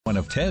one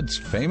of Ted's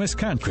famous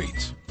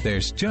concretes.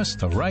 There's just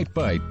the right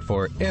bite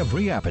for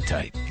every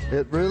appetite.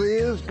 It really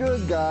is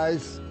good,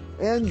 guys,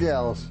 and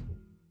gals.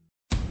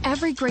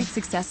 Every great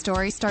success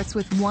story starts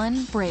with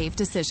one brave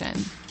decision.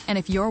 And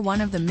if you're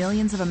one of the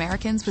millions of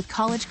Americans with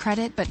college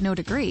credit but no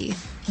degree,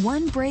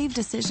 one brave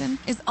decision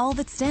is all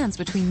that stands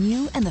between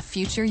you and the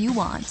future you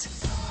want.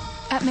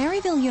 At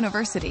Maryville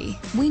University,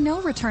 we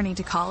know returning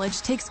to college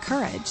takes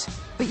courage,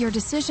 but your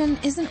decision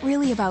isn't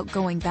really about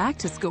going back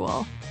to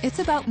school. It's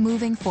about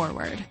moving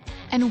forward.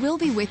 And we'll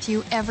be with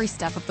you every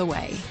step of the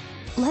way.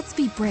 Let's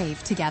be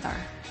brave together.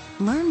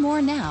 Learn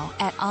more now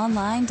at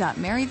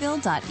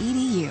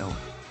online.maryville.edu.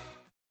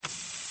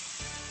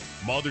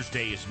 Mother's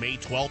Day is May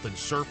 12th, and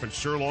Surf and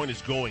Sirloin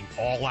is going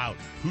all out.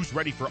 Who's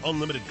ready for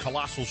unlimited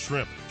colossal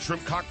shrimp,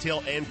 shrimp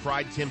cocktail, and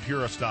fried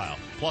tempura style?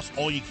 Plus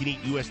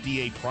all-you-can-eat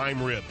USDA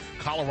prime rib,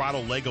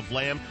 Colorado leg of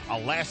lamb,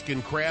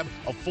 Alaskan crab,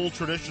 a full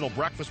traditional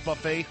breakfast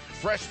buffet,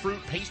 fresh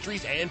fruit,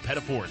 pastries, and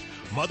petit-fours.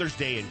 Mother's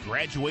Day and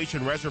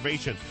graduation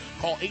reservations.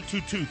 Call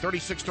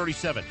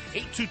 822-3637,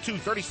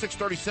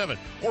 822-3637,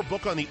 or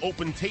book on the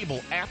Open Table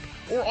app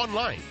or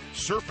online,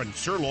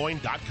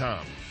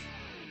 surfandsirloin.com.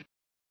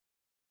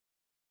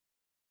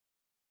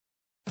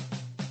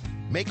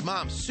 Make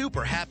Mom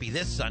super happy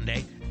this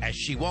Sunday, as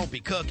she won't be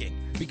cooking,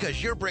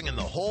 because you're bringing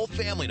the whole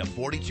family to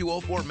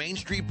 4204 Main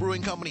Street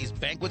Brewing Company's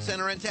Banquet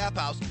Center and Tap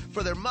House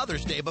for their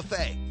Mother's Day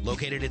buffet.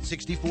 Located at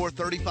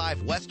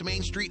 6435 West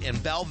Main Street in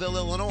Belleville,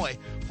 Illinois,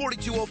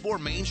 4204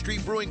 Main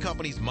Street Brewing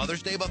Company's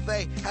Mother's Day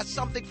buffet has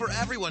something for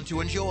everyone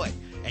to enjoy.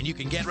 And you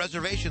can get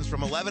reservations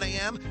from 11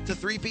 a.m. to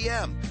 3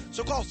 p.m.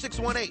 So call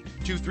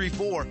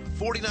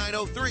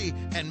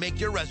 618-234-4903 and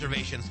make your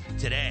reservations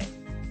today.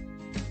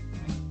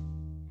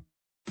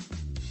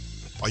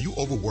 Are you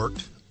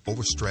overworked,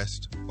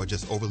 overstressed, or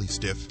just overly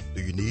stiff?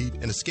 Do you need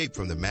an escape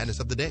from the madness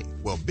of the day?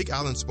 Well, Big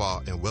Island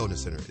Spa and Wellness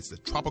Center is the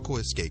tropical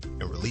escape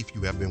and relief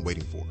you have been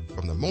waiting for.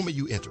 From the moment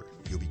you enter,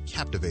 you'll be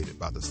captivated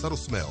by the subtle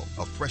smell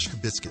of fresh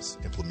hibiscus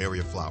and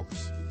plumeria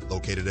flowers.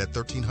 Located at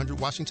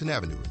 1300 Washington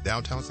Avenue,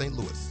 downtown St.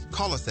 Louis.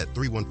 Call us at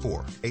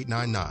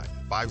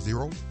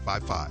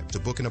 314-899-5055 to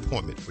book an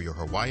appointment for your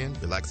Hawaiian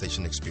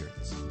relaxation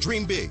experience.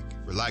 Dream big,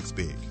 relax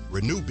big,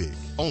 renew big,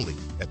 only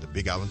at the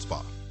Big Island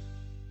Spa.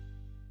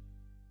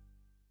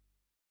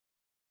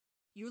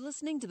 You're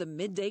listening to the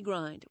Midday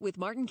Grind with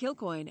Martin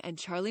Kilcoyne and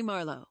Charlie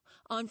Marlowe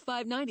on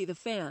 590 The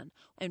Fan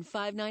and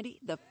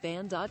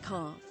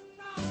 590thefan.com.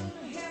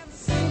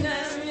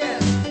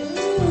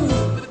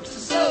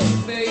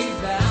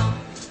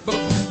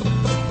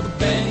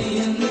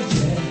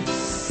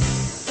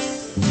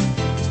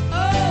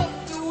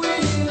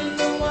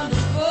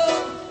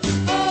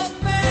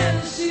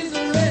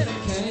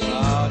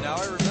 Now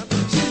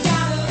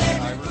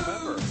I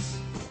remember.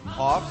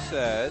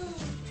 Offset.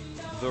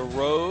 The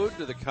road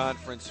to the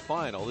conference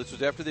final. This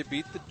was after they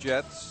beat the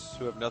Jets,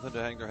 who have nothing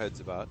to hang their heads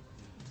about.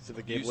 So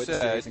the game you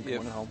said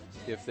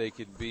if they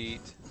could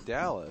beat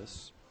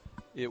Dallas,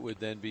 it would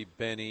then be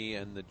Benny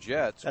and the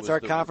Jets. That's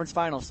our conference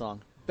final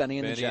song, Benny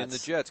and the Jets. Benny and the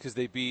Jets, because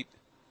they beat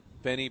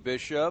Benny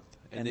Bishop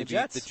and they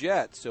beat the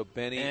Jets. So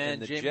Benny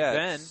and the Jamie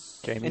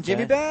Jets. Jamie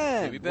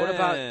Ben. What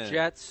about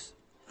Jets,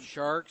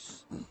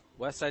 Sharks,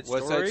 West Side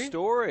Story? West Side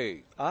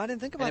Story. I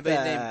didn't think about Anybody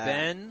that. named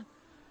Ben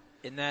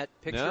in that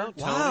picture? No,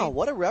 Wow,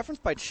 what a reference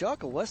by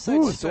Chuck, a West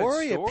Side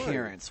Story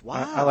appearance.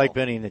 Wow. I like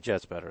Benny and the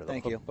Jets better, though.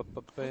 Thank you.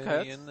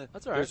 Okay,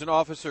 that's all right. There's an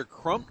Officer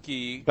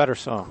Crumpkey. Better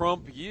song.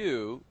 Crump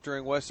You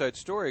during West Side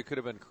Story. It could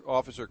have been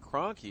Officer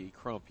Cronky,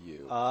 Crump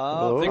You.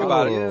 Oh, think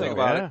about it. Think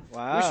about yeah. it.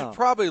 Wow. We should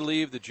probably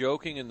leave the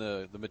joking and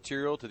the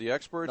material to the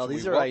experts. No,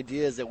 these are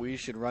ideas that we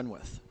should run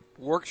with.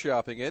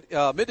 Workshopping it.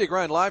 Midday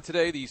Grind live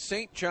today, the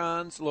St.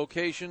 John's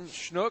location,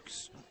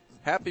 Schnucks.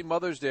 Happy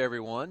Mother's Day,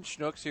 everyone.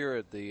 Schnucks here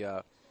at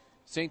the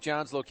St.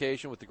 John's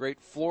location with the great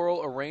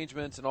floral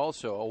arrangements and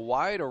also a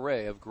wide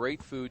array of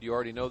great food. You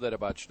already know that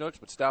about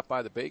Schnucks, but stop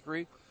by the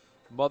bakery.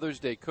 Mother's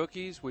Day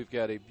cookies. We've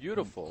got a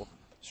beautiful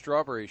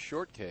strawberry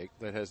shortcake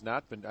that has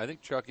not been, I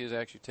think Chuck is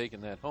actually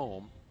taking that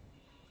home.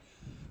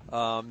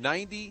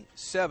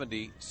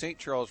 9070 St.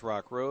 Charles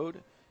Rock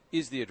Road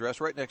is the address,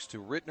 right next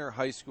to Rittner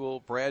High School.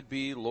 Brad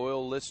B.,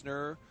 loyal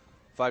listener,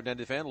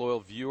 590 Fan,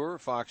 loyal viewer,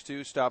 Fox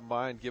 2, stopping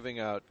by and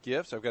giving out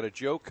gifts. I've got a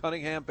Joe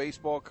Cunningham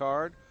baseball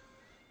card.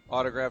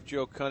 Autographed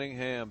Joe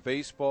Cunningham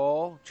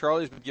baseball.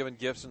 Charlie's been given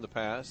gifts in the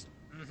past.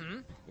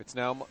 Mm-hmm. It's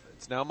now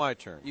my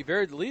turn. You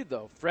buried the lead,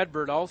 though.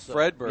 Fredbird also.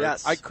 Fredbird.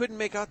 Yes. I couldn't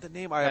make out the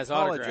name. I Has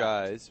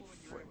apologize.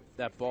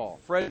 That ball.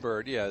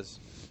 Fredbird,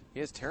 yes. He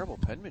has terrible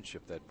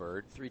penmanship, that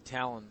bird. 3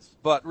 talons.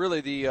 But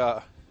really,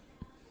 the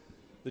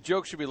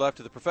joke should be left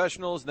to the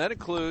professionals, and that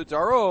includes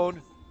our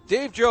own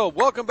Dave Job.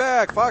 Welcome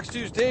back. Fox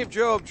 2's Dave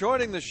Job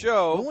joining the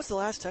show. When was the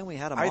last time we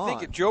had him on? I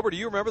think, Jober, do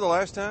you remember the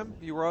last time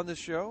you were on this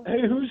show?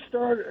 Hey, who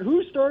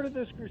started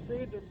this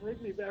crusade to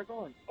bring me back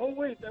on? Oh,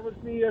 wait, that was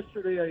me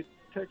yesterday.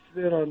 I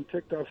texted in on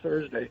TikTok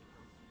Thursday.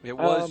 It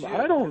was you.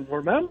 I don't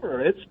remember.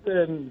 It's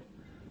been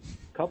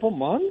a couple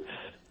months,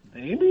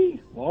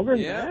 maybe longer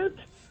than that.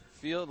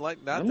 Feel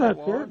like not I'm that not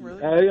long, certain.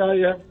 really.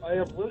 I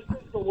have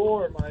listened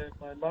galore.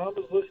 My mom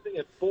is listening,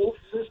 and both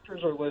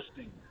sisters are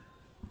listening.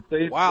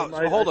 Wow,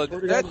 hold on.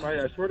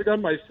 I swear to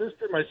God, my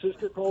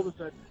sister called and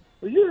said,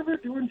 "Are you ever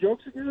doing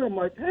jokes again?" I'm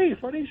like, "Hey,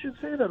 funny you should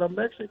say that. I'm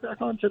actually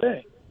back on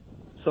today."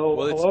 So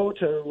hello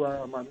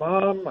to my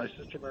mom, my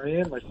sister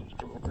Marianne, my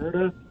sister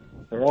Roberta.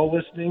 They're all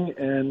listening,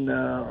 and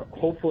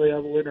hopefully I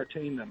will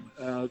entertain them.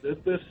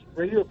 This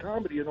radio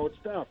comedy, it's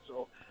tough,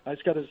 so I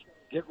just got to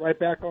get right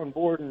back on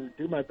board and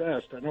do my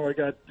best. I know I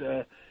got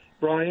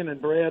Brian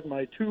and Brad,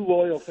 my two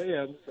loyal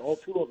fans, all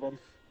two of them.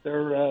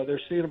 They're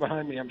standing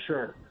behind me, I'm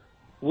sure,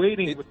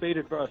 waiting with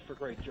bated breath for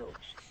great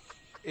jokes.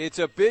 It's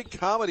a big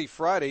comedy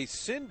Friday.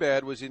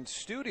 Sinbad was in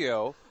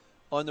studio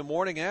on the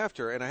morning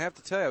after, and I have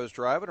to tell you, I was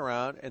driving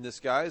around, and this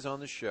guy is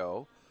on the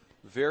show,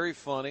 very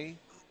funny.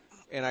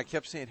 And I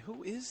kept saying,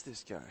 "Who is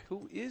this guy?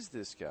 Who is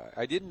this guy?"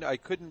 I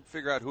couldn't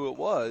figure out who it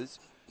was.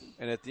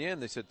 And at the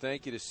end, they said,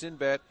 "Thank you to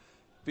Sinbad,"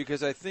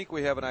 because I think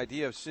we have an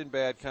idea of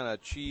Sinbad kind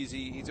of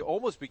cheesy. He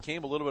almost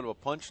became a little bit of a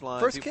punchline.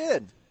 First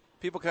kid.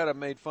 People kind of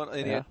made fun.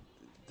 And he had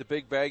the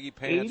big baggy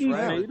pants. 80s,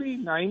 right? maybe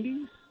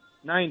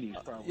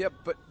 90s probably. Yeah,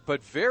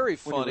 but very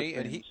funny.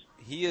 And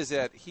he is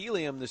at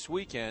Helium this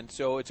weekend,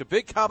 so it's a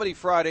big comedy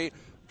Friday.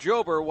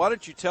 Jober, why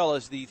don't you tell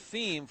us the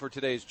theme for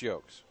today's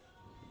jokes?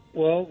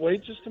 Well,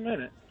 wait just a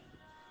minute.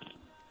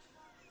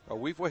 Oh,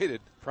 we've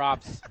waited.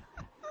 Props.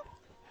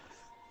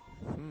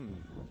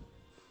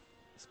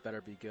 This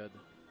better be good.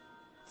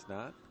 It's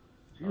not?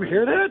 Do you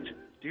hear that?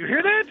 Do you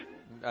hear that?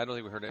 I don't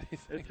think we heard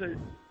anything.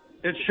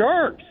 It's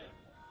sharks.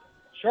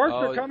 Sharks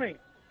are coming.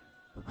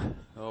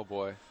 Oh,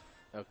 boy.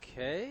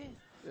 Okay.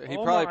 He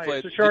probably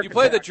played. Did you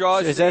play the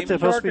Jaws Is that theme?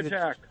 supposed to be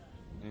Attack.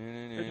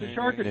 It's a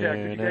shark attack.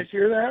 Did you guys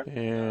hear that?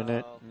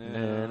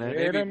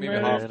 Wait a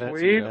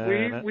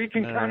minute. We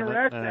can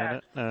counteract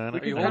that. Are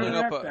you holding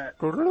up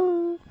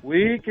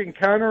We can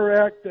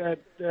counteract that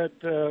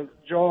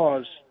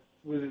Jaws.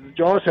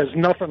 Jaws has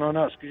nothing on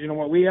us, because you know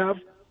what we have?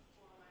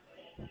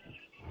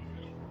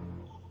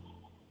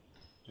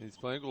 He's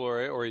playing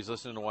Gloria, or he's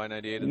listening to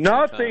Y98.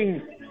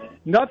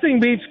 Nothing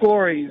beats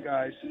Glory, you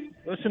guys.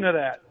 Listen to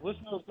that.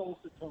 Listen to those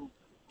dulcet tones.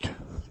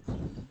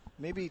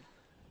 Maybe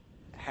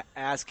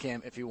ask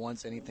him if he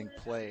wants anything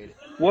played.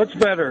 What's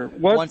better?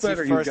 Once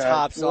better, he first you guys?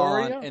 hops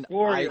Gloria? on and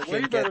Gloria, I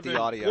can get the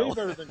audio. Way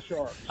better than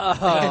Sharks.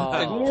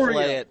 And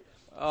play it.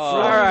 All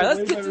right,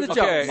 let's get to the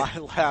jokes. My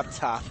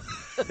laptop.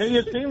 Hey,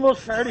 you seem a little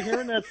tired of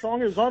hearing that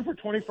song. It was on for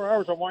 24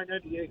 hours on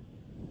Y98.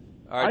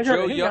 All right,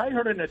 I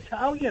heard an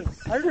Italian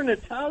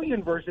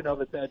version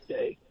of it that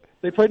day.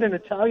 They played an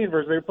Italian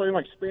version. They were playing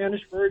like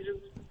Spanish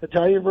versions,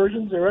 Italian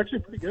versions. They were actually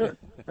pretty good.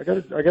 I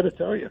got to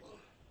tell you.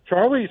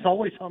 Charlie's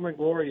always humming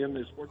Glory in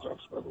the sports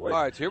office, by the way.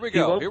 All right, here we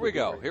go.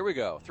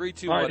 3,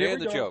 2, 1,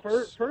 and the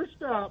jokes.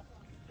 First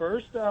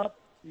up,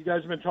 you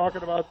guys have been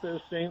talking about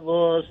this, St.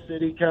 Louis,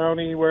 city,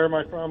 county, where am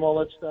I from, all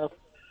that stuff.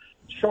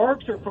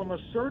 Sharks are from a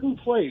certain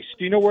place.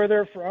 Do you know where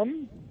they're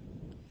from?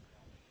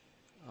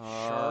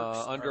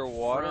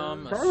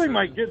 Underwater. Charlie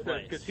might get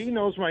this because he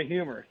knows my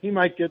humor. He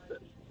might get this.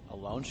 A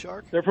loan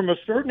shark? They're from a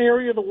certain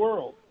area of the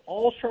world.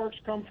 All sharks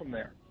come from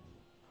there.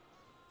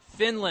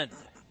 Finland.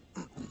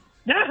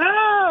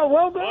 Yeah,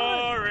 well done.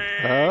 Oh,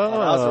 that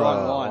was the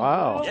wrong one.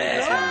 Wow.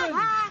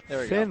 Yeah.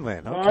 There we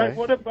Finland. go. Okay.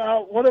 All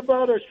right. What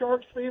about a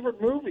shark's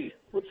favorite movie?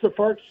 What's a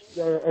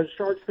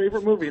shark's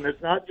favorite movie? And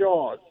it's not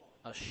Jaws.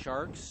 A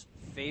shark's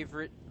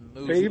favorite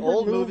movie. An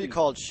old movie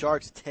called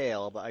Shark's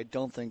Tale, but I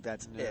don't think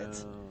that's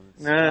it.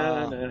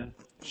 No.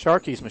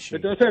 Sharky's Machine.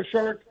 It does have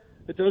shark.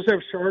 It does have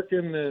shark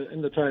in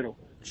the title.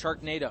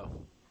 Sharknado.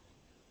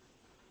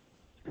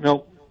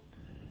 No,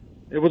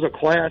 it was a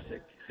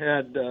classic.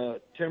 Had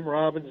Tim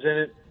Robbins in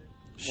it.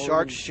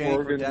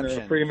 Shawshank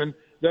Redemption. Freeman.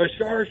 The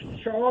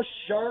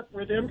Shawshank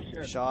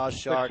Redemption.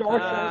 Shawshank. The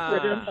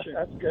Shawshank Redemption.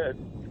 That's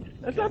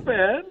good. That's not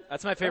bad.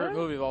 That's my favorite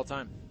movie of all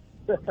time.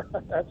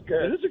 That's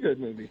good. It is a good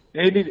movie.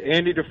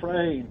 Andy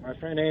Dufresne, my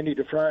friend Andy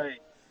Dufresne.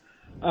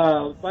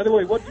 By the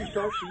way, what do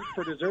sharks eat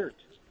for dessert?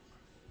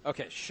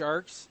 Okay,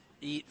 sharks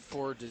eat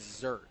for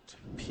dessert.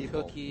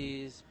 People.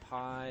 Cookies,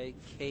 pie,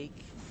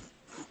 cake,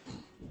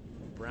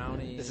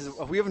 brownies.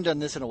 We haven't done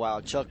this in a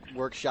while. Chuck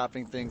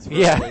workshopping things.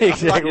 Yeah,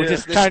 exactly. We're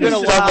just kind of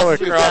stumble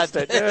across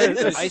it.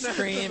 Ice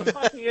cream.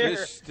 He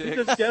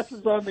just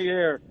guesses on the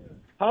air.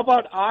 How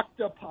about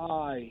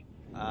octopi?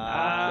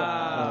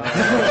 Not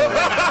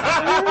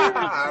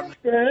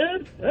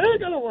bad. Hey, I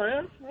got a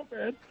laugh. Not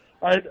bad.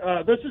 All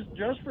right, this is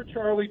just for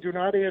Charlie. Do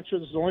not answer.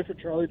 This is only for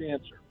Charlie to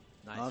answer.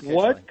 Nice. Okay,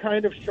 what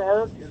kind of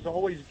shark is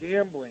always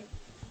gambling?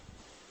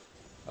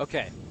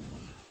 Okay.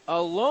 A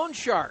loan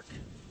shark.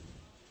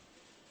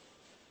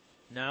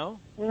 No?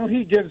 Well,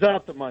 he gives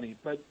out the money,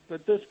 but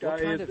this guy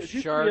What kind of it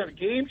used shark? to be a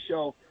game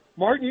show.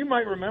 Martin, you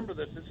might remember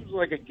this. This was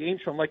like a game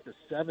show in like the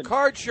 70s.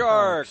 Card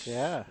sharks.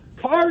 Yeah.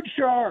 Card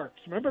sharks.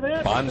 Remember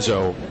that?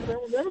 Bonzo.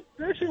 That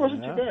actually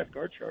wasn't too bad.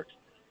 Card sharks.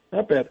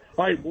 Not bad.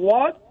 All right,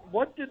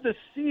 what did the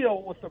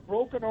seal with the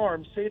broken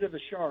arm say to the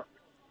shark?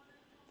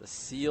 The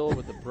seal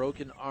with the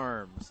broken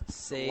arms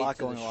say A lot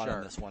to going the on shark.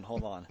 in this one.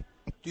 Hold on.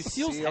 Do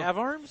seals Seal- have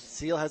arms?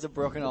 Seal has a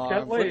broken It's arm.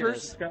 got layers.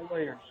 Flippers, It's got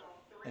layers.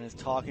 and is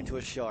talking to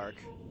a shark.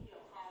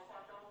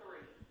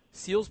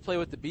 Seals play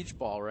with the beach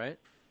ball, right?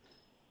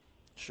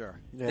 Sure.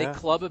 Yeah. They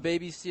club a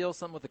baby seal,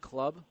 something with a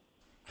club.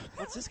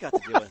 What's this got to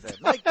do with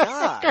it? My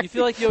God. You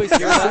feel like you always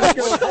hear that?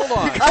 Hold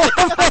on.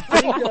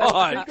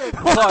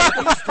 Hold on.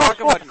 You just talk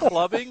about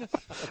clubbing a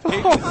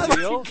baby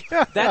seal?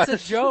 That's a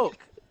joke.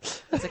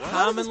 It's a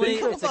commonly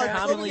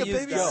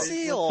used joke.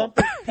 Seal.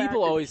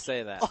 People always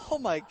say that. Oh,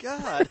 my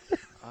God.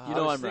 You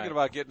know I was I'm thinking right.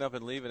 about getting up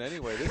and leaving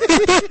anyway.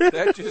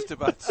 That just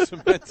about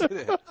cemented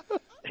it.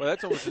 Well,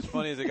 that's almost as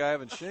funny as a guy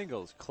having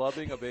shingles.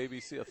 Clubbing a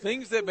baby seal.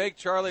 Things that make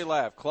Charlie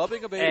laugh.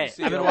 Clubbing a baby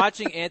seal. I've been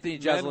watching Anthony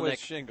Men with Jeselnik.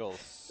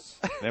 shingles.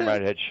 They might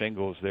have had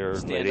shingles there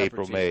Stand late up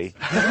April, routines. May.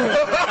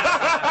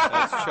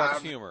 That's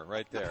Chuck's humor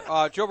right there.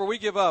 Jober, we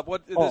give up.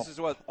 This is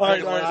what. All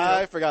right,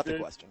 I forgot the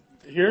question.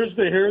 Here's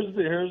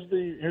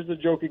the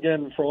joke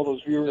again for all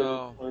those viewers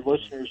or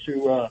listeners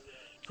who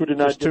did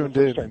not get it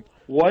the first time.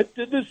 What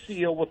did the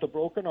seal with the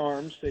broken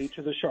arm say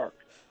to the shark?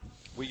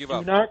 We give Do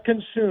up. not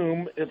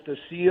consume if the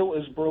seal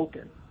is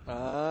broken. You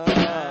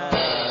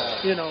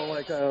know,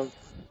 like a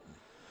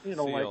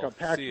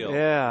pack. Seal.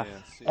 Yeah.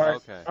 Seal. All right.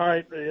 Okay. All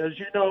right. As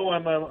you know,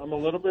 I'm a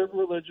little bit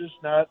religious,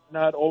 not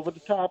over the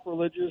top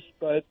religious,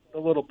 but a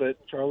little bit.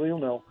 Charlie will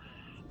know.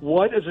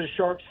 What is a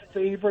shark's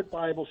favorite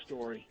Bible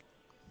story?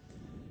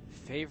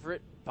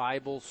 Favorite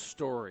Bible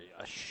story.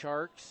 A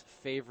shark's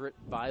favorite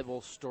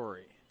Bible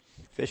story.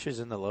 Fishes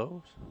in the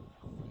loaves?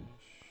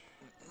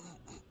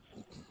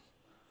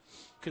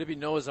 Could it be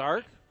Noah's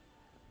Ark?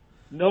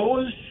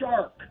 Noah's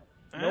shark.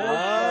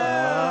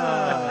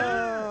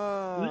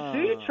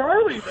 See,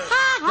 Charlie,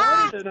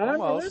 and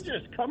I'm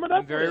religious. Coming up.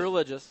 I'm very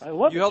religious. I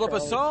love You it, held up a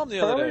Charlie. psalm the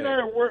Charlie other and day.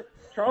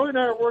 Charlie and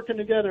I are working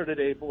together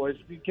today, boys.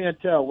 If you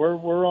can't tell,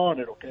 we're on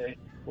it. Okay,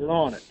 we're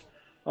on it.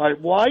 All right.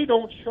 Why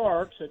don't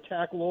sharks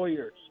attack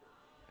lawyers?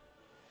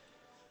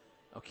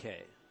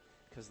 Okay,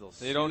 because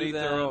They don't eat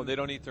their own. They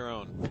don't eat their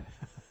own.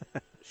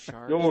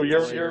 Sharks. No, you're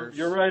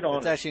right on it.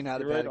 It's actually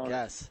not a You're bad right on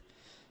guess.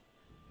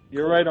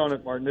 You're right on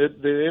it, Martin.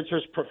 The answer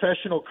is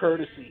professional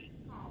courtesy.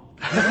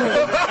 Martin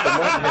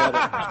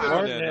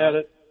had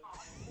it.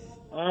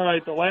 All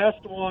right, the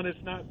last one is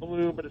not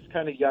blue, but it's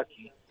kind of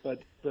yucky.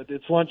 But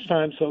it's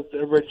lunchtime, so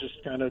everybody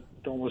just kind of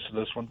don't listen to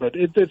this one. But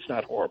it's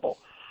not horrible.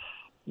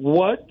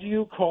 What do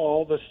you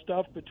call the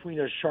stuff between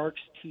a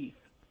shark's teeth?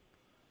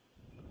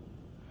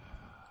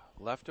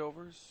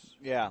 Leftovers?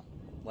 Yeah,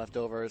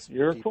 leftovers.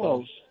 You're people.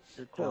 close.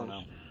 You're I don't close.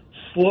 know.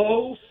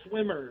 Slow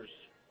swimmers.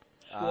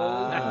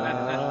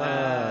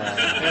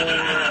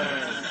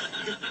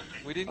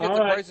 We didn't get All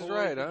the right, prices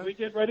right, huh? We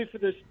get ready for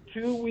this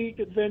 2-week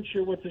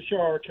adventure with the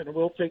Sharks, and it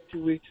will take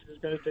 2 weeks. It's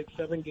going to take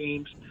 7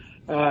 games.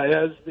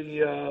 As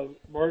the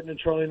Martin and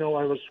Charlie know,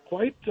 I was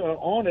quite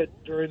on it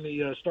during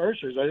the Star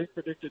Series. I think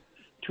predicted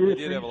 2 You or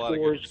did 3 have a lot of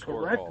scores good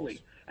score correctly.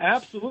 calls.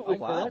 Absolutely Oh,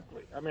 wow.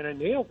 correctly. I mean, I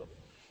nailed them.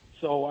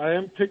 So I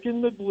am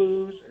picking the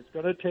Blues. It's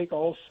going to take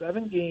all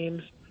 7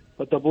 games,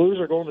 but the Blues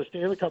are going to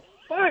Stanley Cup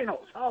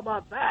Finals. How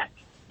about that?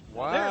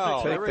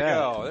 Wow, there we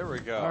go. There we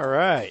go. All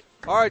right.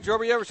 All right,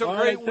 Jober, you have some All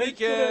great right,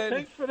 weekend.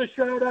 Thanks for the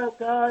shout-out,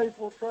 guys.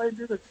 We'll try and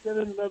do this again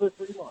in another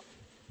 3 months.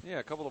 Yeah,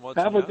 a couple of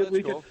months. Have from a now. good That's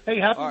weekend. cool. Hey,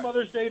 happy All right.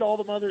 Mother's Day to all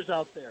the mothers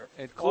out there.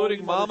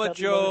 Including All the Mama mothers,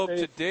 happy Job,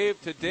 Mother's to Day.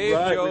 Dave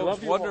Right, we Job's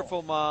love you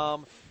wonderful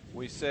mom.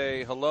 We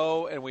say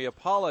hello and we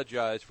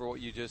apologize for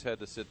what you just had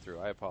to sit through.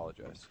 I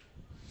apologize.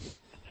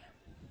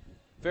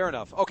 Fair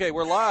enough. Okay,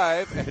 we're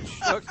live at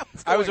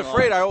Schnucks. I was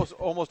afraid I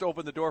almost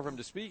opened the door for him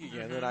to speak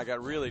again, and then I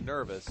got really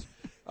nervous.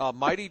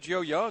 Mighty Joe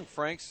Young,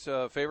 Frank's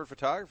favorite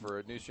photographer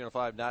at News Channel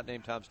 5, not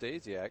named Tom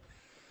Stasiak.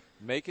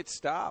 Make it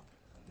stop.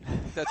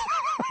 That's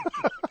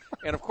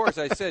and, of course,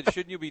 I said,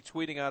 shouldn't you be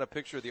tweeting out a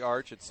picture of the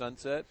arch at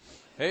sunset?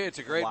 Hey, it's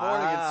a great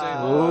morning in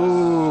St.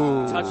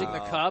 Louis. Touching the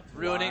cup,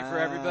 ruining for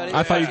everybody.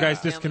 I thought you guys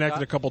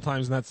disconnected a couple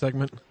times in that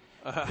segment.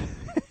 I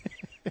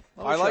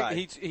like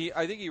he.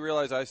 I think he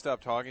realized I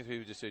stopped talking, so he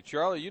would just say,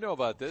 "Charlie, you know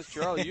about this.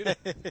 Charlie, you."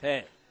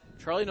 Hey,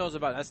 Charlie knows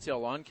about STL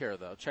Lawn Care,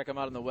 though. Check him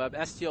out on the web,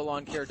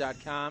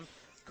 stllawn.care.com.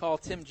 Call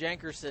Tim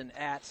Jankerson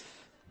at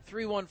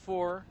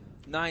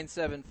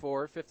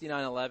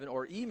 314-974-5911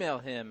 or email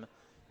him,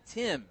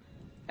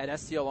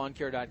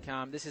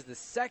 tim@stllawn.care.com. This is the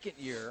second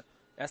year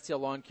STL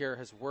Lawn Care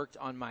has worked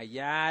on my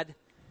yard.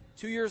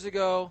 2 years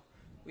ago,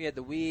 we had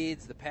the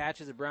weeds, the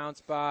patches, the brown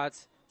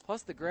spots,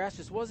 plus the grass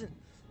just wasn't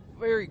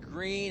very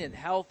green and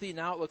healthy.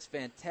 Now it looks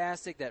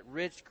fantastic, that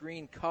rich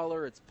green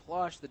color. It's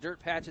plush. The dirt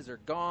patches are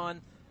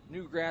gone.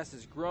 New grass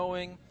is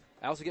growing.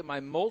 I also get my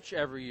mulch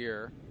every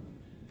year.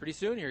 Pretty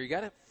soon here, you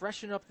got to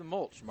freshen up the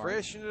mulch, Mark.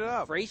 Freshen it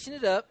up. Freshen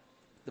it up.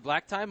 The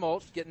black tie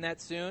mulch, getting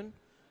that soon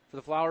for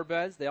the flower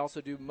beds. They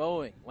also do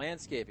mowing,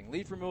 landscaping,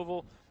 leaf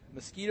removal,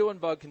 mosquito and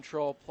bug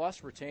control,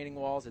 plus retaining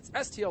walls. It's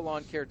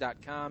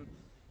stllawn.care.com.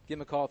 Give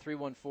them a call,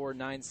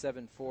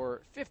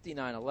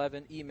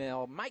 314-974-5911.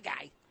 Email my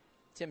guy,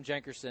 Tim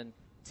Jankerson,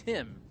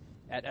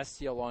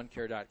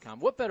 tim@stllawn.care.com.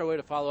 What better way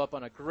to follow up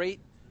on a great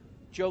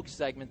joke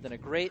segment than a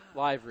great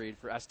live read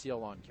for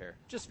STL Lawn Care?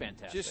 Just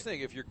fantastic. Just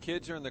think, if your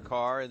kids are in the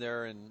car and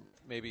they're in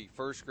maybe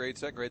first grade,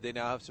 second grade, they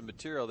now have some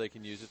material they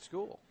can use at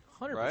school.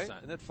 100%. Right?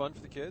 Isn't that fun for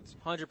the kids?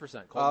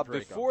 100%.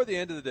 Before the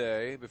end of the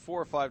day,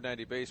 before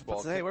 590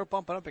 baseball, Hey, we're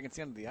bumping up against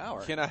the end of the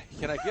hour. Can I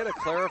get a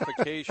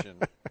clarification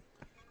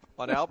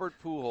on Albert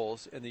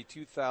Pujols and the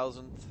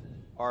 2000th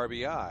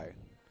RBI.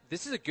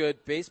 This is a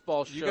good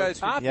baseball show. You guys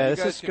topic. Yeah,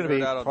 this is going to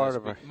be part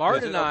of our.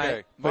 Martin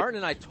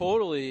and I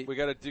totally we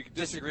got to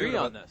disagree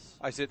on this.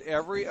 I said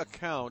every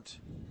account,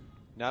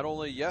 not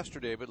only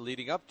yesterday but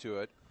leading up to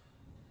it,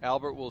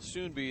 Albert will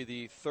soon be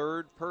the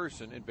third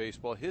person in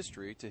baseball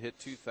history to hit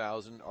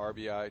 2,000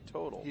 RBI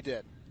total. He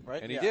did,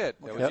 right? And he did.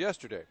 That was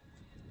yesterday.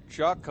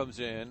 Chuck comes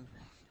in,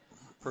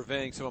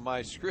 purveying some of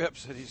my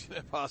scripts that he's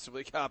going to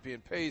possibly copy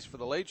and paste for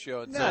the Late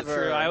Show. And Not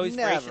true. I always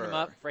freshen him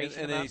up. And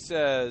then he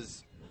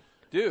says,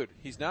 dude,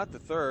 he's not the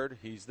third,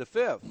 he's the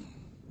fifth.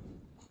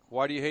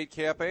 Why do you hate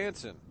Cap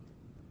Anson?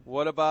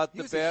 What about he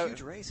the was a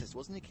huge racist,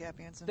 wasn't he, Cap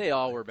Anson? They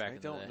all were back in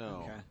the day. I don't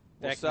know. Okay.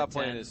 We'll stop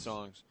playing his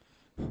songs.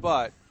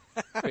 But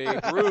Babe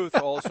Ruth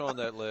also on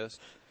that list.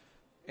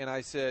 And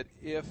I said,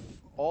 if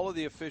all of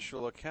the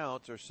official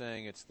accounts are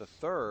saying it's the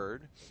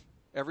third,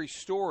 every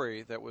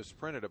story that was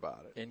printed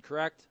about it.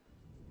 Incorrect.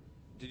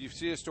 Did you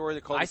see a story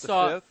that called it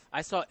the fifth?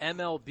 I saw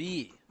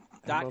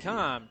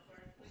MLB.com.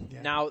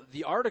 Yeah. Now,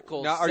 the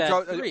article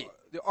said 3.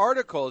 The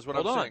article is what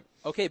Hold I'm on. saying.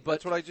 Okay, but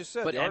that's what I just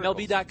said. But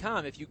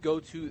MLB.com, if you go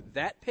to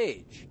that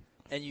page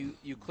and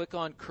you click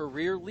on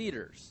career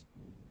leaders,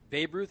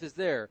 Babe Ruth is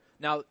there.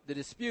 Now, the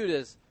dispute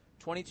is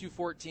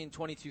 22-14,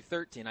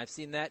 22-13. I've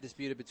seen that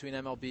disputed between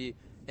MLB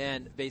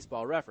and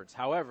Baseball Reference.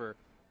 However,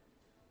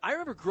 I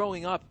remember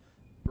growing up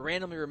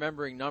randomly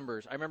remembering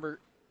numbers. I remember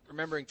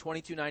remembering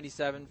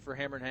 22-97 for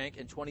Hammer and Hank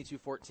and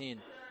 22-14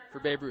 for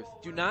Babe Ruth.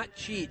 Do not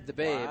cheat the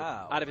Babe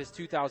out of his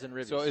 2,000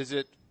 ribbies. So is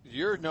it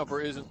your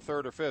number isn't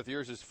third or fifth?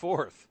 Yours is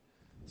fourth.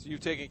 So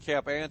you've taken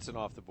Cap Anson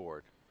off the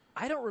board.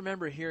 I don't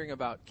remember hearing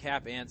about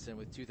Cap Anson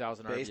with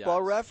 2,000 RBIs.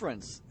 Baseball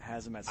Reference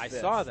has him as I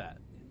fifth. saw that.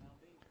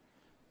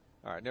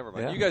 All right, never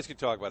mind. Yeah. You guys can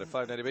talk about it.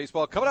 590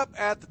 Baseball coming up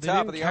at the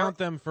top of the hour. They didn't count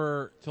them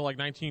till like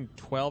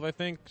 1912, I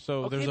think.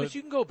 So Okay, there's but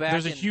you can go back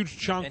There's a and- huge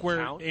chunk and where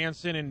count.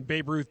 Anson and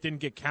Babe Ruth didn't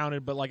get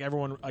counted, but like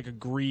everyone like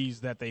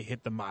agrees that they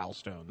hit the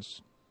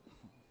milestones.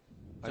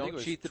 I think Don't it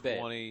was cheat the Babe.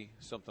 20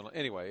 something.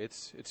 Anyway,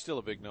 it's still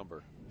a big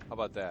number. How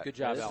about that? Good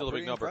job, It's Al. still a big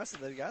Pretty number. impressive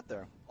that he got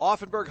there.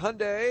 Offenburg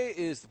Hyundai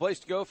is the place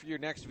to go for your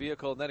next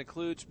vehicle, and that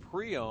includes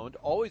pre-owned.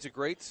 Always a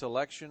great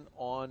selection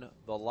on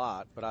the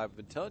lot. But I've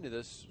been telling you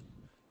this,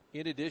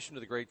 in addition to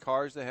the great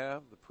cars they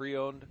have, the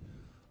pre-owned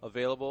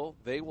available,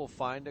 they will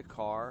find a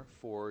car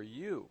for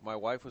you. My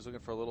wife was looking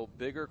for a little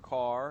bigger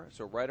car,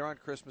 so right around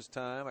Christmas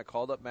time, I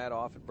called up Matt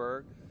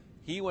Offenburg.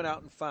 He went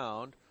out and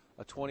found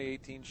a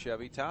 2018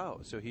 Chevy Tahoe.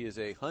 So he is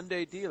a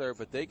Hyundai dealer,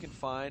 but they can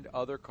find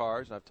other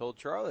cars. And I've told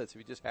Charlie this, if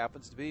he just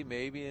happens to be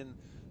maybe in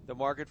the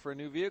market for a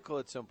new vehicle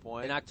at some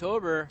point. In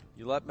October.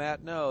 You let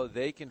Matt know,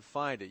 they can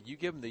find it. You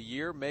give them the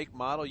year, make,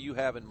 model you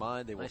have in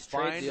mind. They will Nice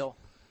find trade deal.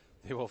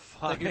 They will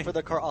find. Thank you for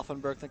the car,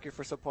 Offenberg. Thank you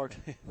for support.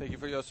 Thank you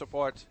for your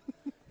support.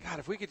 God,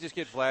 if we could just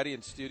get Vladdy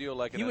in studio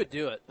like He would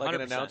do it, like an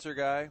 100%. announcer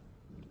guy,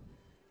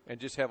 and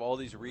just have all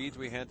these reads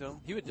we hand to him.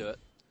 He would do it.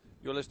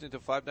 You're listening to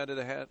 590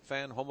 The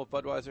Fan, home of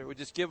Budweiser. We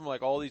just give him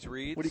like all these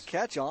reads. Would he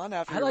catch on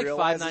after I he like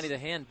realizes 590 the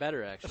hand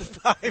better, actually.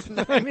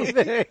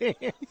 590.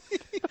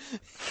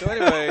 So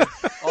anyway,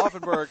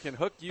 Offenburg can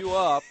hook you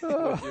up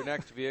with your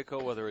next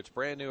vehicle, whether it's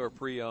brand new or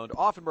pre-owned.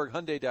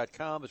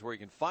 OffenburgHyundai.com is where you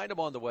can find them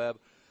on the web.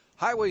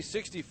 Highway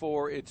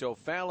 64, it's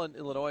O'Fallon,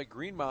 Illinois.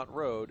 Greenmount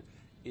Road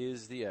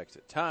is the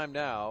exit. Time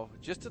now,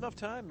 just enough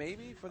time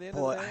maybe for the end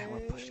Boy, of the day. I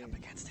want to push up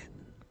against it.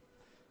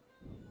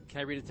 Can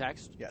I read a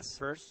text? Yes.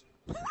 First?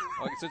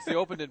 Okay, since the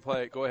Open didn't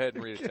play, go ahead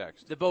and read a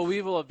text. The Bo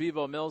Weevil of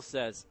Bebo Mills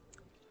says,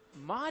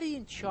 Marty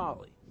and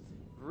Charlie,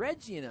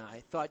 Reggie and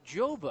I thought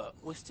Joba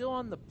was still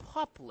on the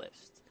pup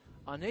list,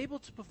 unable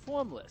to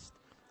perform list.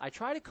 I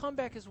tried to come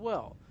back as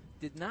well.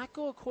 Did not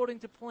go according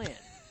to plan.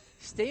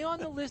 Stay on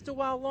the list a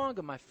while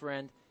longer, my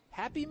friend.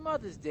 Happy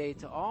Mother's Day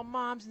to all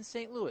moms in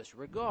St. Louis.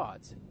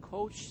 Regards,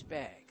 Coach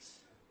Spags.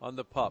 On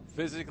the pup,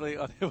 physically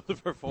unable to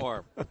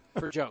perform.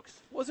 For jokes.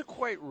 Wasn't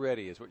quite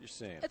ready is what you're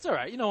saying. It's all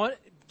right. You know what?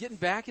 Getting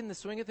back in the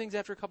swing of things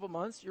after a couple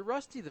months, you're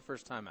rusty the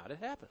first time out. It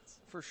happens.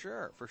 For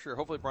sure, for sure.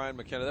 Hopefully Brian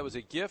McKenna. That was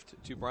a gift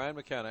to Brian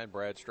McKenna and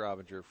Brad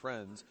Straubinger,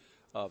 friends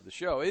of the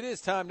show. It is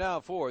time now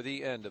for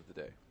the end of the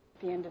day.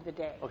 The end of the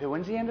day. Okay,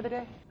 when's the end of the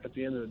day? At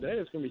the end of the day,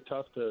 it's going to be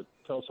tough to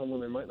tell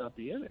someone they might not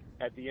be in it.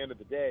 At the end of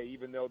the day,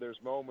 even though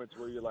there's moments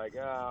where you're like,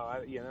 I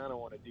don't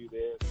want to do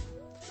this.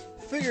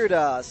 Figured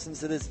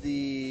since it is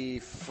the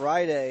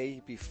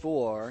Friday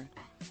before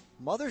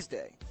Mother's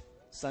Day,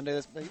 Sunday.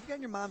 Have you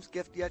gotten your mom's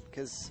gift yet?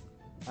 Because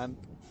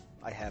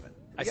I haven't.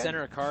 I sent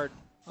her a card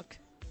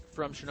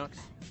from Chinooks.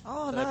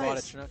 Oh, that nice. I bought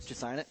at Chinooks. Did you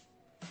sign it?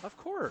 Of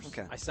course.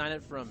 Okay. I signed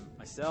it from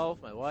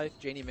myself, my wife,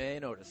 Janie Mae,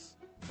 and Otis.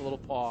 A little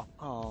paw.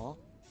 Aw.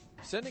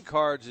 Sending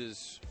cards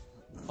is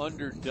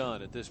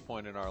underdone at this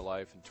point in our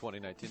life in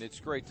 2019. It's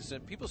great to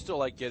send. People still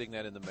like getting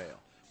that in the mail.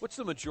 What's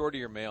the majority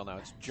of your mail now?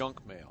 It's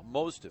junk mail,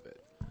 most of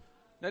it.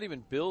 Not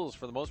even bills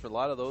for the most part. A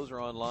lot of those are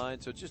online,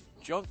 so it's just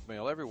junk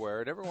mail everywhere.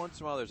 And every once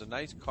in a while, there's a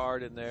nice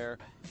card in there,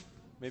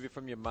 maybe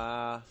from your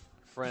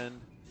friend.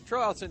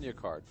 Try, I'll send you a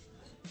card.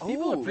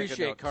 People Make a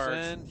appreciate note. cards,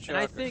 Send and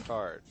I Chuck a think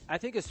card.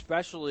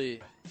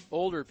 especially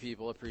older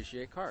people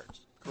appreciate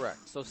cards.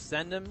 Correct. So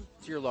send them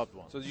to your loved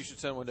one. So you should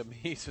send one to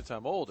me since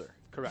I'm older.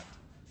 Correct.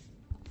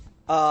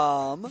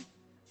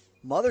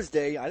 Mother's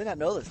Day, I did not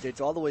know this,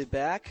 dates all the way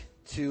back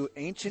to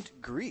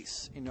ancient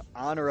Greece in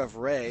honor of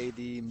Re,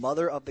 the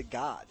mother of the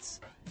gods.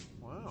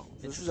 Wow.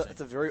 It's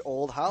a very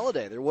old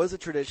holiday. There was a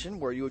tradition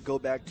where you would go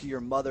back to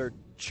your mother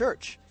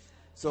church.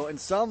 So in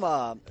some,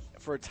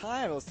 for a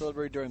time, it was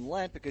celebrated during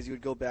Lent because you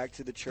would go back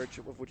to the church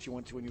of which you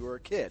went to when you were a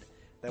kid.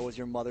 That was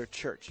your mother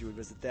church. You would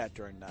visit that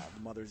during the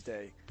Mother's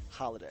Day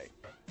holiday.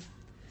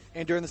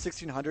 And during the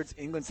 1600s,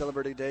 England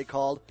celebrated a day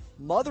called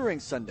Mothering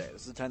Sunday.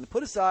 This is a time to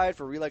put aside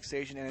for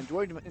relaxation and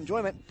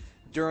enjoyment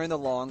during the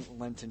long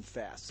Lenten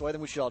fast. So I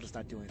think we should all just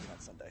not do anything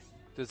on Sunday.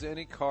 Does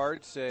any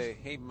card say,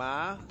 "Hey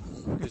Ma"?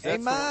 Hey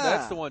Ma.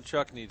 That's the one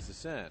Chuck needs to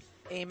send.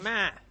 Hey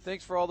Ma.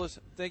 Thanks for all this.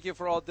 Thank you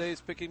for all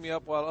days picking me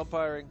up while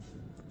umpiring.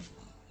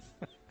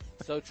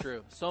 So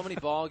true. So many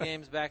ball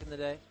games back in the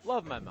day.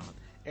 Love my mom.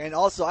 And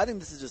also, I think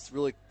this is just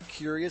really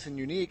curious and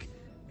unique.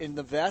 In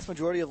the vast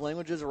majority of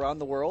languages around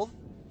the world,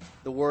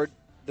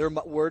 their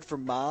word for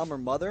mom or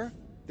mother,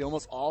 they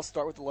almost all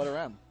start with the letter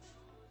M.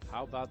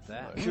 How about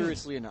that?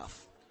 Curiously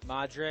enough.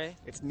 Madre.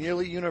 It's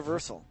nearly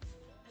universal.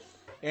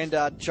 And,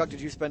 Chuck,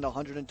 did you spend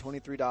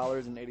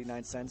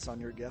 $123.89 on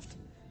your gift?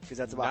 Because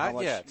that's about how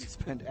much you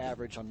spend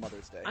average on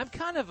Mother's Day. I'm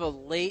kind of a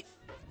late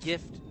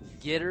gift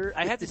getter.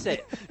 I have to say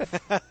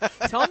it.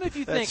 Tell me if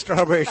you think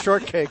strawberry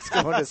shortcake's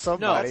going to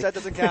somebody. No, that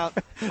doesn't count.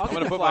 I'm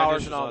going to put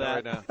flowers my and all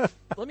that. right now.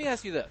 Let me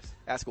ask you this.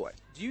 Ask away.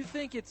 Do you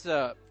think it's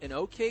an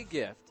okay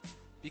gift?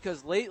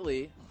 Because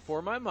lately,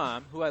 for my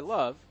mom, who I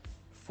love,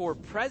 for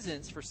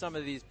presents for some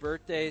of these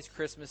birthdays,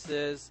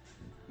 Christmases,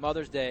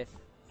 Mother's Day,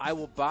 I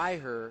will buy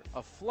her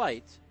a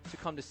flight to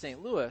come to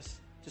St. Louis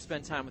to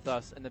spend time with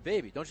us and the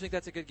baby. Don't you think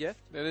that's a good gift?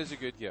 That is a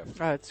good gift.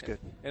 That's good.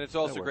 And it's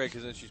also great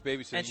because then she's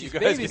babysitting. And she's you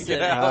guys can babysitting.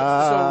 get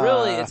out. So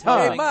really, it's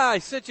helping. Hey, Ma, I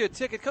sent you a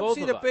ticket. Come both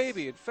see of the us.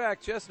 baby. In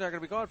fact, Jess and I are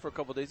going to be gone for a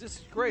couple of days. This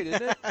is great,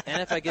 isn't it?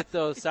 And if I get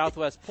those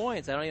Southwest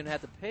points, I don't even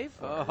have to pay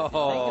for it. Think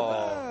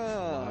about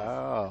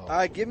it. All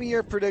right, give me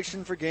your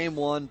prediction for Game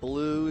 1,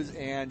 Blues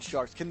and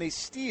Sharks. Can they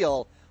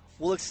steal?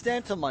 We'll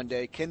extend to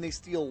Monday. Can they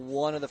steal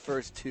one of the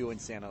first two in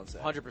San Jose?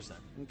 100%.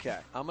 Okay.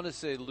 I'm going to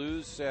say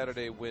lose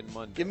Saturday, win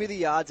Monday. Give me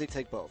the odds they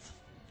take both.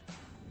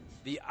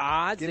 The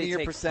odds Give they me your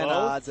take percent both?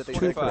 odds that they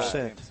take both.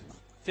 2%.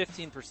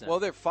 15%. Well,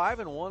 they're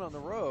 5-1 on the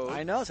road.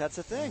 I know. So that's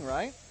the thing,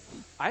 right?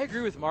 I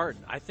agree with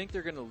Martin. I think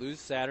they're going to lose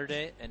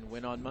Saturday and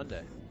win on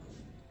Monday.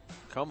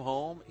 Come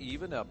home,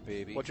 even up,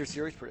 baby. What's your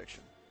series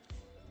prediction?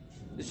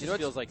 This just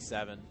feels like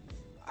 7.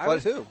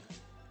 But who?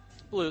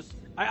 Blues.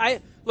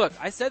 Look,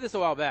 I said this a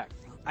while back.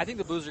 I think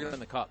the Blues are going to win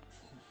the Cup.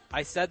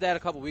 I said that a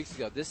couple weeks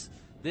ago. This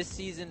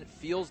season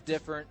feels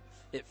different.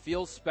 It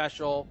feels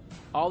special.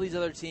 All these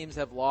other teams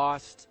have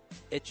lost.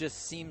 It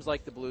just seems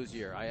like the Blues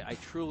year. I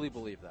truly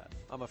believe that.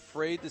 I'm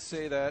afraid to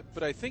say that,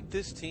 but I think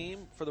this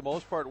team, for the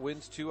most part,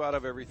 wins 2 out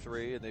of every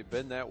 3, and they've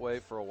been that way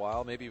for a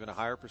while, maybe even a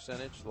higher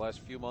percentage the last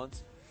few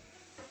months.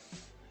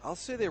 I'll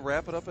say they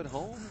wrap it up at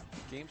home,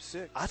 Game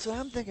 6. That's what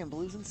I'm thinking,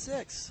 Blues in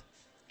 6.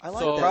 I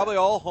like So that. probably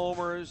all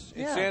homers.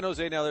 In Yeah. San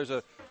Jose now there's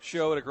a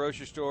show at a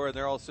grocery store, and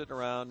they're all sitting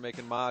around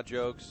making Ma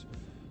jokes.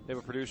 They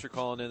have a producer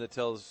calling in that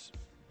tells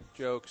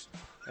jokes,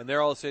 and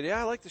they're all saying, yeah,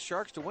 I like the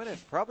Sharks to win it.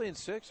 Probably in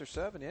 6 or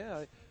 7,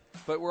 yeah.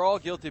 But we're all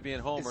guilty of being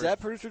homers. Is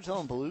that producer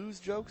telling Blues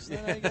jokes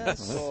then, I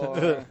guess?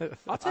 Or?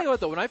 I'll tell you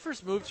what, though. When I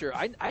first moved here,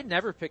 I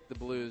never picked the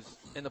Blues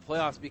in the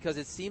playoffs because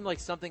it seemed like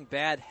something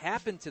bad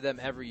happened to them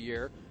every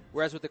year,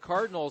 whereas with the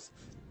Cardinals,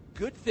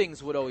 good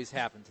things would always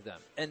happen to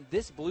them. And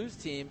this Blues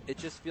team, it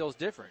just feels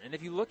different. And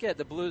if you look at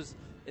the Blues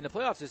in the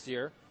playoffs this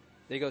year,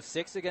 they go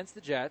 6 against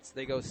the Jets,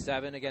 they go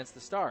 7 against the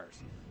Stars.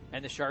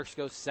 And the Sharks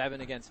go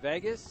 7 against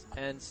Vegas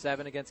and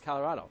 7 against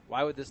Colorado.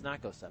 Why would this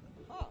not go 7?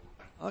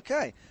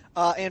 Okay.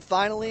 And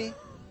finally,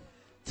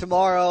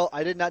 tomorrow,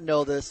 I did not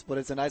know this, but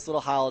it's a nice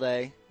little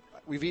holiday.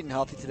 We've eaten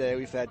healthy today.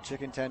 We've had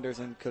chicken tenders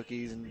and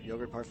cookies and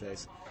yogurt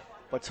parfaits.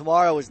 But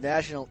tomorrow is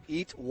National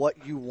Eat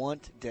What You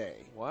Want Day.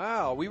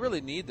 Wow, we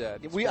really need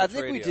that. I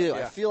think we do. Yeah.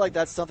 I feel like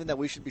that's something that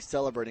we should be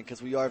celebrating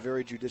because we are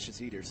very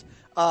judicious eaters.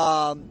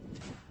 What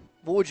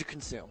would you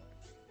consume?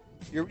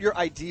 Your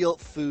ideal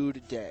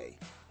food day.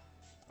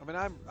 I mean,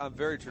 I'm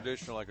very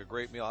traditional, like a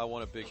great meal. I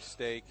want a big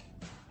steak,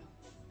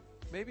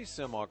 maybe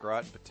some au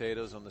gratin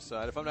potatoes on the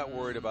side. If I'm not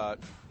worried about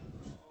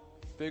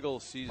big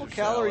old Caesar salad.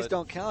 Calories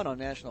don't count on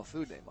National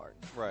Food Day, Martin.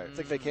 Right. It's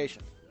like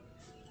vacation.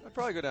 I'd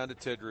probably go down to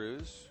Ted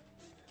Drew's,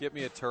 get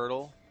me a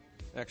turtle,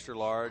 extra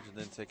large, and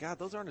then say, God,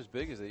 those aren't as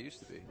big as they used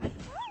to be.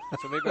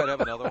 So maybe I'd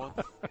have another one.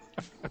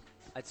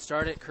 I'd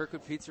start at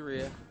Kirkwood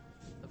Pizzeria,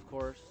 of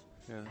course.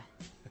 Yeah.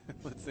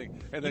 Let's think.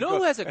 And You then know go,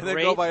 who has a and great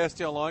then go by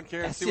STL Lawn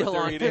Care and see STL what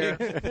they're Lawn eating.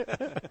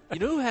 Care. You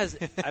know who has?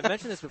 I've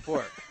mentioned this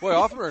before. Boy,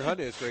 Offenburg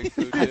Hyundai has great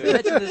food, I've too.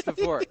 mentioned this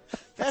before.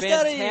 Fast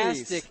Daddies.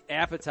 Fantastic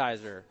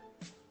appetizer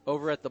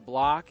over at the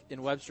Block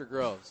in Webster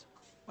Groves.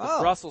 With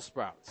Oh. Brussels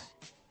sprouts.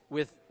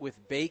 With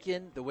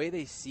bacon, the way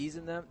they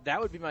season them, that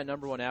would be my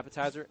number one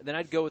appetizer. And then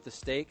I'd go with the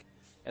steak,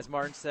 as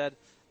Martin said.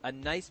 A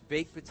nice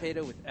baked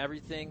potato with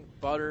everything,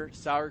 butter,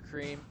 sour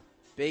cream,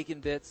 bacon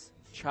bits.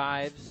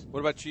 chives. What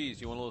about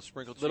cheese? You want a little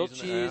sprinkled cheese? Little in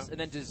cheese, there? and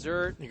then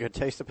dessert. You could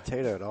taste the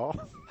potato at all?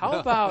 How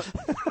about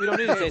we don't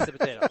need to taste the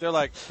potato? They're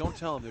like, don't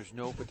tell him there's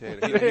no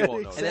potato. He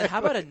won't know. And then how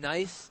about a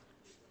nice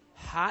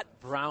hot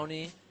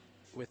brownie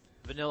with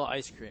vanilla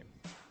ice cream?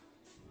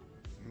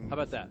 How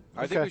about that?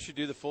 I think we should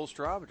do the full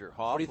Stravager.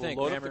 What do you think,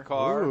 Load Hammer? up the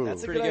car. Ooh.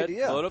 That's a Pretty good good.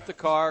 idea. Load up the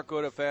car,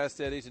 go to Fast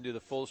Eddie's, and do the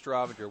full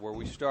Stravager, where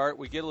we start.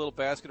 We get a little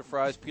basket of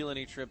fries, peel and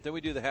eat shrimp. Then we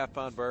do the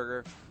half-pound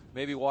burger,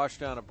 maybe wash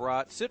down a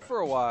brat, sit for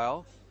a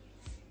while,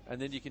 and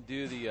then you can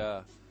do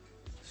the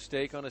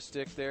steak on a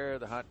stick there,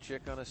 the hot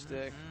chick on a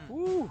stick.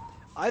 Woo.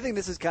 I think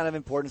this is kind of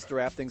important to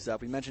wrap things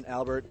up. We mentioned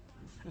Albert.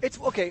 It's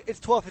okay. It's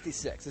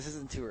 12:56. This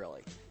isn't too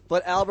early.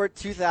 But Albert,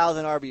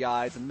 2,000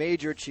 RBIs, a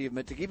major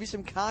achievement. To give you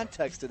some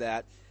context to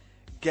that,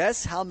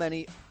 guess how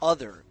many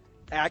other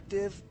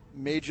active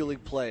Major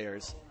League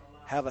players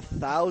have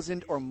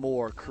 1,000 or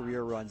more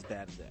career runs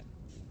batted in?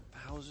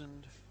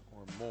 1,000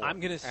 or more. I'm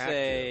going to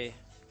say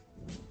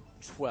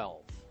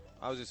 12.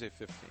 I was going to say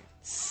 15.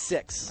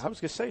 6. I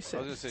was going to say 6. I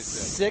was going to say 6.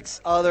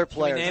 6 other Can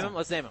players. we name them?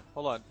 Let's name them.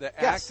 Hold on. The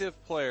Yes.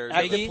 active players.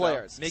 Active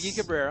players. Miggy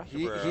Cabrera.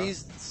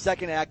 He's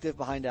second active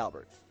behind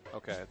Albert.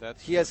 Okay,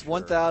 that's. He has for sure.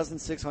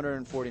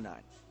 1,649.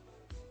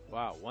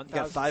 Wow, You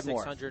got 5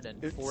 more.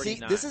 1,649. See,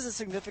 this is a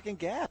significant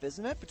gap,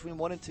 isn't it, between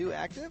 1 and 2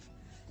 active?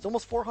 It's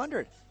almost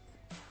 400.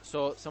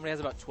 So somebody has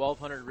about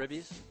 1,200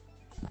 ribbies?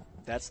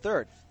 That's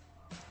third.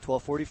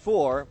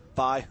 1,244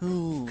 by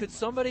whom? Could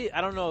somebody,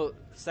 I don't know,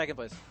 second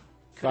place.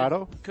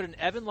 Votto? Could an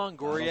Evan Longoria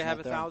Votto's have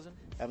not there. 1,000?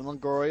 Evan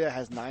Longoria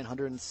has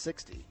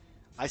 960.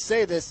 I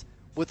say this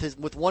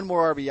with one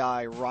more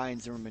RBI, Ryan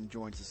Zimmerman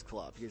joins his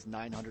club. He has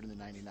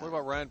 999. What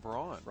about Ryan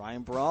Braun?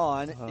 Ryan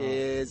Braun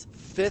is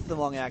 5th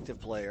among active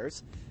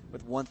players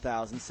with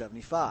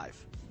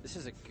 1,075. This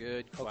is a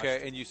good question.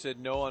 Okay, and you said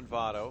no on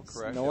Votto,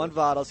 correct? No on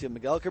Votto. So you have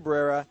Miguel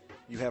Cabrera.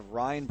 You have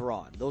Ryan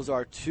Braun. Those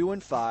are 2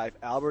 and 5.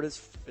 Albert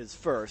is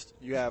first.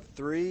 You have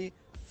 3,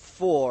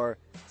 4,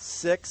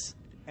 6,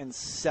 and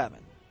 7.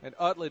 And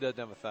Utley doesn't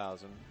have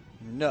 1,000.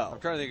 No. I'm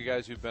trying to think of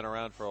guys who've been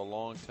around for a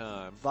long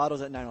time.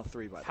 Votto's at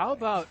 903, by the way. How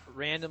about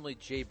randomly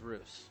Jay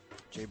Bruce?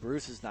 Jay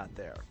Bruce is not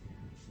there.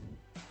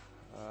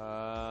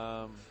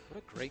 What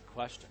a great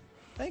question.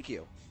 Thank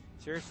you.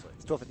 Seriously.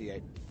 It's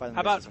 12:58. How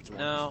about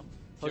no?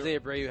 Jose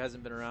Abreu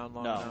hasn't been around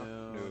long No. enough.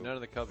 No, none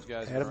of the Cubs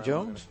guys. Adam are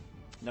Jones?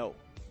 No.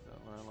 Not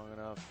around long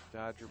enough.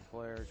 Dodger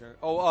players.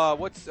 Oh,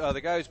 what's the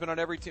guy who's been on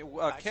every team?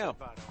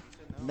 Kemp.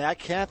 Matt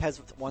Kemp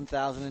has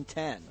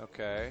 1,010.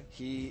 Okay.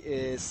 He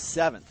is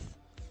 7th.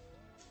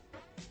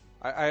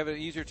 I have an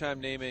easier time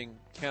naming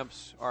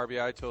Kemp's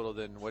RBI total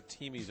than what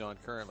team he's on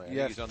currently. I You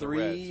think have he's on 3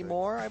 the Reds, right?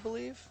 more, I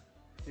believe.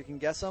 You can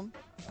guess them.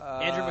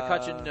 Andrew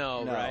McCutchen,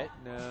 no, right?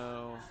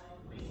 No.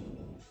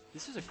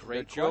 This is a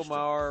great Joe question.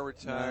 Mauer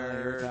retired. No,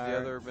 he retired. The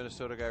other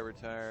Minnesota guy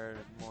retired.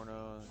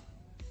 Morneau.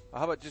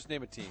 How about just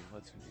name a team?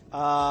 Let's.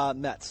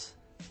 Mets.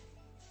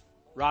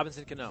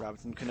 Robinson Cano.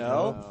 Robinson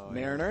Cano. No, yeah.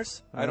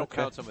 Mariners. I don't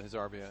count some of his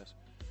RBIs.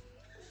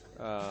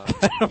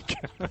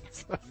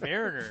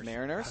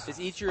 Mariners. Is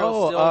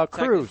Ichiro still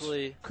Cruz.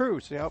 technically?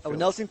 Cruz, the outfield.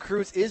 Nelson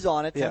Cruz is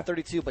on it, Yeah.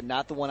 1032, but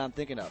not the one I'm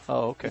thinking of.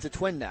 Oh, okay. It's a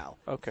twin now.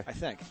 Okay. I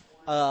think.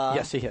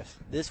 Yes, he is.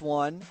 This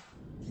one,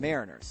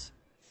 Mariners.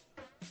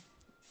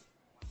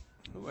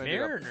 Who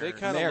ended up- Mariners. They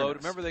kind of Mariners.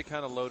 loaded. Remember, they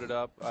kind of loaded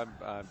up. I'm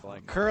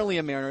blanking. Currently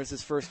a Mariners,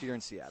 his first year in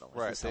Seattle. If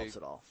Right, this helps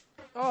at all.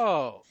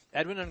 Oh,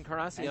 Edwin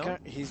Encarnacion. And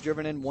he's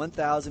driven in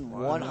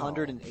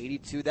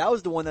 1,182. That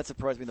was the one that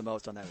surprised me the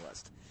most on that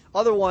list.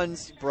 Other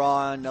ones,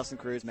 Braun, Nelson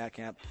Cruz, Matt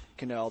Kemp,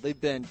 Cano,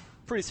 they've been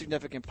pretty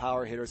significant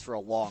power hitters for a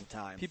long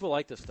time. People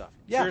like this stuff.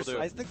 Yeah, Seriously.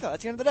 I think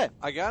that's the end of the day.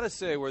 I gotta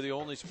say, we're the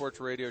only sports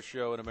radio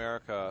show in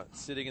America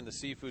sitting in the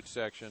seafood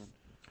section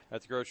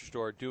at the grocery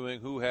store doing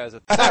Who Has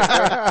a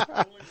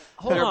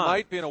Hold There on.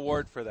 might be an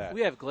award for that.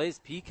 We have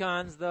glazed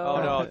pecans, though.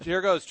 Oh, no.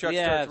 Here goes. Chuck we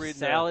starts have reading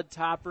salad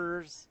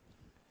toppers.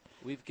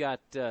 We've got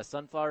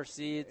sunflower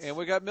seeds. And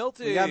we got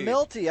Milty. We got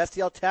Milty,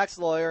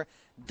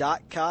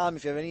 STLTaxLawyer.com.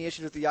 If you have any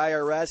issues with the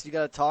IRS, you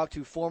got to talk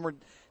to former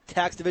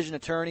tax division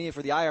attorney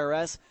for the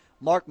IRS,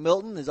 Mark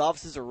Milton. His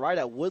offices are right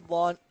at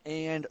Woodlawn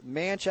and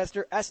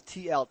Manchester,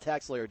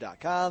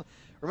 STLTaxLawyer.com.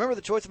 Remember,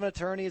 the choice of an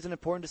attorney is an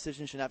important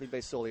decision, should not be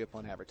based solely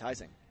upon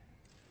advertising.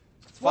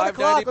 It's 1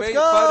 o'clock. Let's go.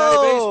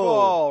 590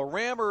 baseball.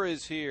 Rammer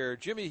is here.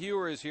 Jimmy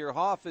Hewer is here.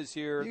 Hoff is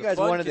here. You The guys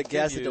fun wanted to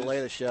guess to continues.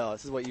 delay the show.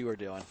 This is what you were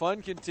doing.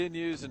 Fun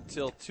continues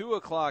until 2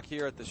 o'clock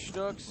here at the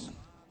Schnooks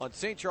on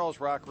St. Charles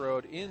Rock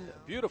Road in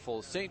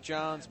beautiful St.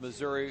 John's,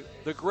 Missouri,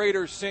 the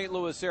greater St.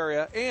 Louis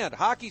area. And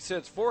hockey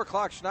since 4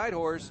 o'clock,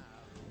 Schneidhorst,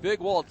 Big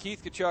Walt,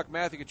 Keith Kachuk,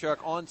 Matthew Kachuk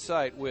on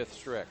site with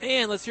Strick.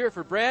 And let's hear it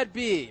for Brad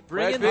B.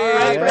 Brad B.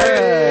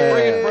 Fredbird.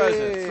 Bringing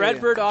presents.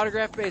 Fredbird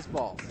autographed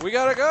baseball. We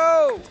got to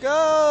go. Let's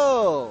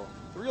go.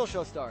 The real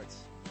show starts.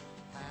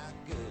 How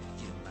good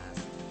you must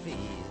feel.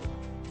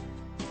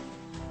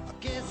 I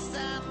guess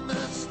I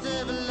must